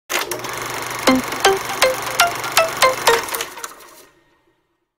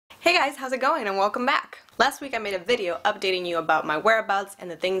Hey guys, how's it going and welcome back. Last week I made a video updating you about my whereabouts and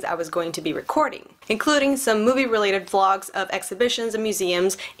the things I was going to be recording, including some movie-related vlogs of exhibitions and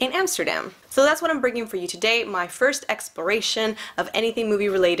museums in Amsterdam. So that's what I'm bringing for you today, my first exploration of anything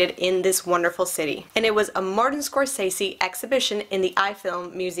movie-related in this wonderful city. And it was a Martin Scorsese exhibition in the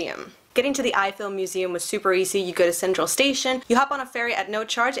iFilm Museum. Getting to the iFilm Museum was super easy. You go to Central Station, you hop on a ferry at no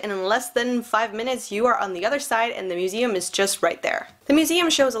charge, and in less than 5 minutes you are on the other side and the museum is just right there. The museum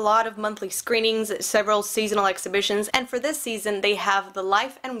shows a lot of monthly screenings, several seasonal exhibitions, and for this season they have the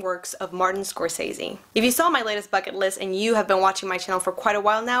life and works of Martin Scorsese. If you saw my latest bucket list and you have been watching my channel for quite a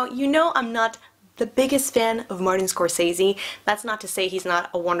while now, you know I'm not the biggest fan of Martin Scorsese. That's not to say he's not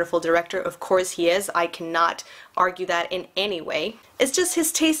a wonderful director. Of course he is. I cannot argue that in any way. It's just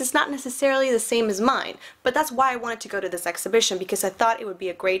his taste is not necessarily the same as mine, but that's why I wanted to go to this exhibition, because I thought it would be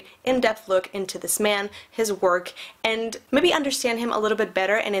a great in-depth look into this man, his work, and maybe understand him a little bit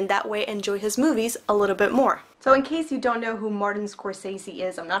better and in that way enjoy his movies a little bit more. So in case you don't know who Martin Scorsese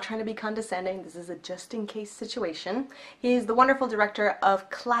is, I'm not trying to be condescending, this is a just-in-case situation. He's the wonderful director of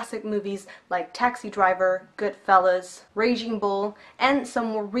classic movies like Taxi Driver, Goodfellas, Raging Bull, and some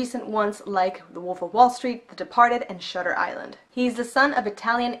more recent ones like The Wolf of Wall Street, The Departed, and Shutter Island. He's the son of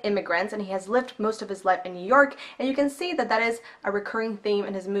Italian immigrants and he has lived most of his life in New York, and you can see that that is a recurring theme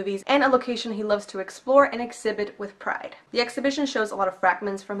in his movies and a location he loves to explore and exhibit with pride. The exhibition shows a lot of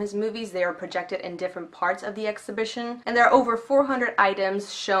fragments from his movies. They are projected in different parts of the exhibition, and there are over 400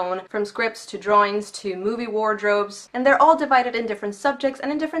 items shown, from scripts to drawings to movie wardrobes, and they're all divided in different subjects and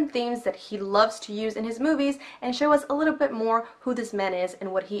in different themes that he loves to use in his movies and show us a little bit more who this man is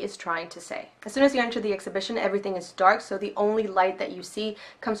and what he is trying to say. As soon as you enter the exhibition, everything is dark, so the only light that you see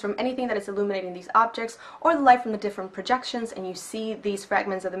comes from anything that is illuminating these objects or the light from the different projections, and you see these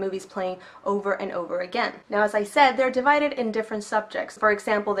fragments of the movies playing over and over again. Now, as I said, they're divided in different subjects. For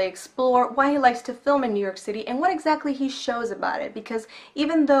example, they explore why he likes to film in New York City and what exactly he shows about it, because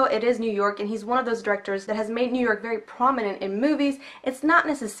even though it is New York and he's one of those directors that has made New York very prominent in movies, it's not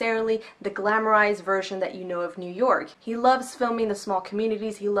necessarily the glamorized version that you know of New York. He loves filming the small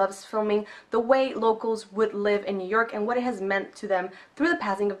communities, he loves filming the way locals would live in New York and what it has meant to them through the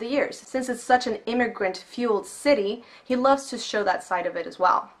passing of the years. Since it's such an immigrant-fueled city, he loves to show that side of it as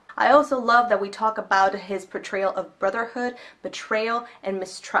well. I also love that we talk about his portrayal of brotherhood, betrayal, and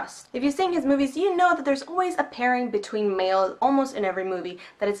mistrust. If you've seen his movies, you know that there's always a pairing between males almost in every movie,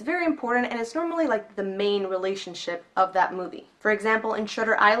 that it's very important, and it's normally like the main relationship of that movie. For example, in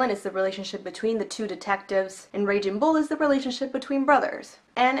Shutter Island, it's the relationship between the two detectives. In Raging Bull, is the relationship between brothers.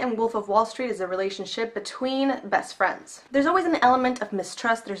 And in Wolf of Wall Street is a relationship between best friends. There's always an element of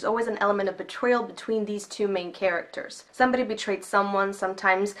mistrust, there's always an element of betrayal between these two main characters. Somebody betrayed someone,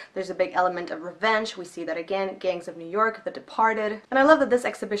 sometimes there's a big element of revenge. We see that again, Gangs of New York, The Departed. And I love that this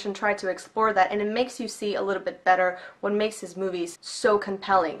exhibition tried to explore that, and it makes you see a little bit better what makes his movies so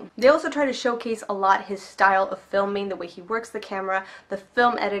compelling. They also try to showcase a lot his style of filming, the way he works the camera, the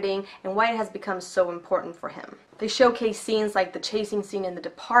film editing, and why it has become so important for him. They showcase scenes like the chasing scene in The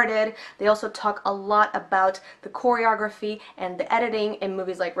Departed. They also talk a lot about the choreography and the editing in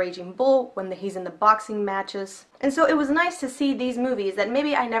movies like Raging Bull when he's in the boxing matches. And so it was nice to see these movies that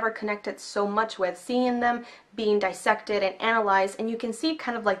maybe I never connected so much with, seeing them being dissected and analyzed, and you can see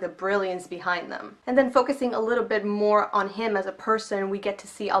kind of like the brilliance behind them. And then focusing a little bit more on him as a person, we get to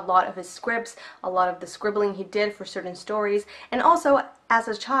see a lot of his scripts, a lot of the scribbling he did for certain stories, and also as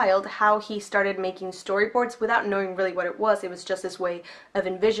a child how he started making storyboards without knowing really what it was. It was just this way of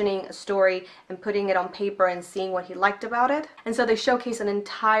envisioning a story and putting it on paper and seeing what he liked about it. And so they showcase an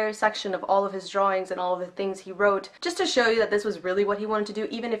entire section of all of his drawings and all of the things he wrote, just to show you that this was really what he wanted to do,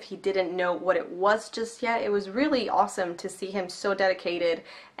 even if he didn't know what it was just yet. It was really awesome to see him so dedicated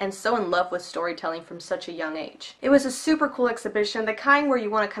and so in love with storytelling from such a young age. It was a super cool exhibition, the kind where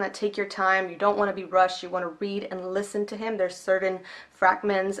you want to kind of take your time, you don't want to be rushed, you want to read and listen to him. There's certain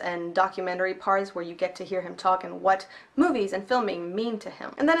fragments and documentary parts where you get to hear him talk and what movies and filming mean to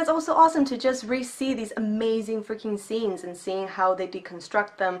him. And then it's also awesome to just re-see these amazing freaking scenes and seeing how they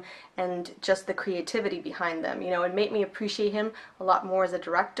deconstruct them and just the creativity behind them. You know, it made me appreciate him a lot more as a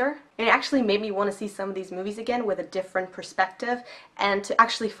director. And it actually made me want to see some of these movies again with a different perspective and to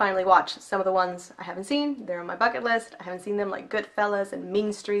actually finally watch some of the ones I haven't seen. They're on my bucket list. I haven't seen them, like Goodfellas and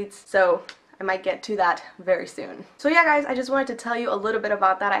Mean Streets. So I might get to that very soon. So yeah guys, I just wanted to tell you a little bit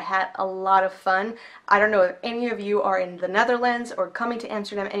about that. I had a lot of fun. I don't know if any of you are in the Netherlands or coming to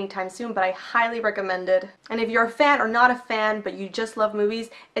Amsterdam anytime soon, but I highly recommend it. And if you're a fan or not a fan, but you just love movies,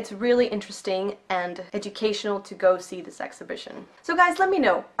 it's really interesting and educational to go see this exhibition. So guys, let me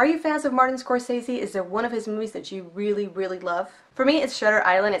know, are you fans of Martin Scorsese? Is there one of his movies that you really, really love? For me, it's Shutter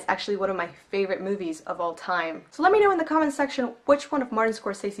Island. It's actually one of my favorite movies of all time. So let me know in the comments section which one of Martin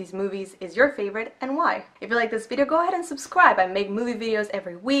Scorsese's movies is your favorite and why. If you like this video, go ahead and subscribe. I make movie videos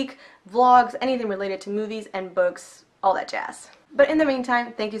every week, vlogs, anything related to movies and books, all that jazz. But in the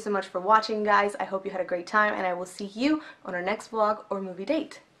meantime, thank you so much for watching, guys. I hope you had a great time, and I will see you on our next vlog or movie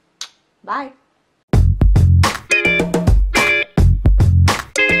date. Bye!